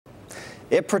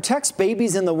It protects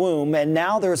babies in the womb, and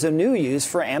now there's a new use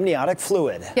for amniotic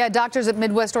fluid. Yeah, doctors at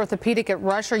Midwest Orthopaedics at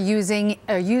Rush are using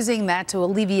that to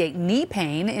alleviate knee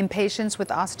pain in patients with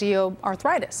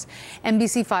osteoarthritis.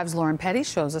 NBC5's Lauren Petty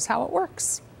shows us how it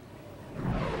works.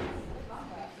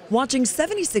 Watching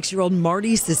 76-year-old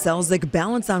Marty Siselzik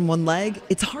balance on one leg,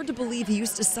 it's hard to believe he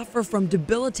used to suffer from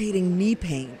debilitating knee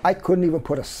pain. I couldn't even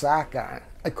put a sock on.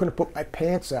 I couldn't put my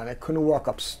pants on. I couldn't walk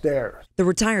upstairs. The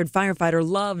retired firefighter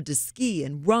loved to ski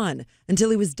and run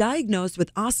until he was diagnosed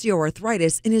with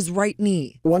osteoarthritis in his right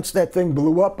knee. Once that thing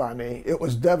blew up on me, it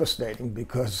was devastating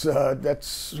because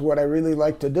that's what I really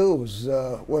like to do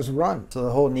was run. So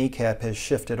the whole kneecap has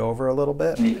shifted over a little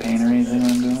bit. Any pain or anything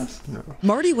on doing this? No.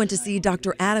 Marty went to see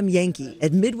Dr. Yanke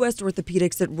at Midwest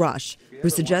Orthopaedics at Rush, who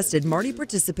suggested Marty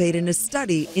participate in a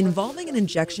study involving an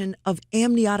injection of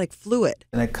amniotic fluid.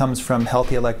 And it comes from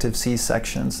healthy elective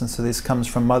C-sections, and so this comes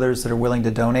from mothers that are willing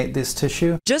to donate this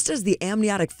tissue. Just as the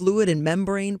amniotic fluid and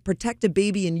membrane protect a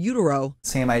baby in utero,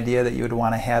 Same idea that you would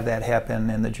want to have that happen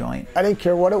in the joint. I didn't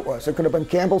care what it was. It could have been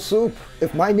Campbell's soup.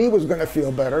 If my knee was going to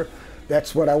feel better,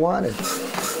 that's what I wanted.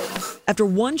 after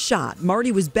one shot,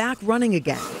 Marty was back running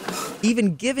again,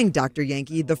 even giving Dr.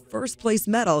 Yanke the first place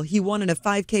medal he won in a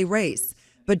 5K race.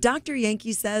 But Dr.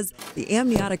 Yanke says the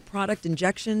amniotic product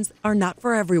injections are not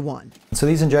for everyone. So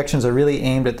these injections are really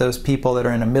aimed at those people that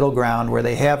are in a middle ground where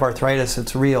they have arthritis,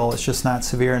 it's real, it's just not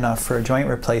severe enough for a joint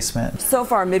replacement. So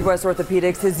far, Midwest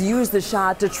Orthopaedics has used the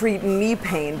shot to treat knee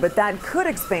pain, but that could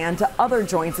expand to other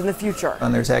joints in the future.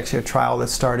 And there's actually a trial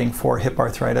that's starting for hip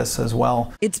arthritis as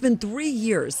well. It's been 3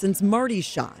 years since Marty's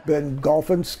shot. Been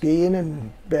golfing, skiing,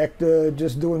 and back to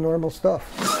just doing normal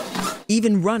stuff.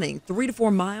 Even running 3 to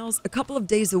 4 miles a couple of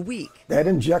days a week. That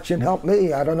injection helped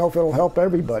me. I don't know if it'll help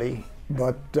everybody,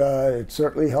 but it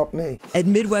certainly helped me. At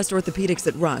Midwest Orthopaedics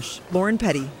at Rush, Lauren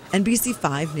Petty,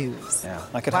 NBC5 News. Yeah,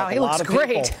 I could help a lot of people. Wow,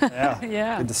 he looks great. Yeah,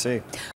 Yeah. Good to see.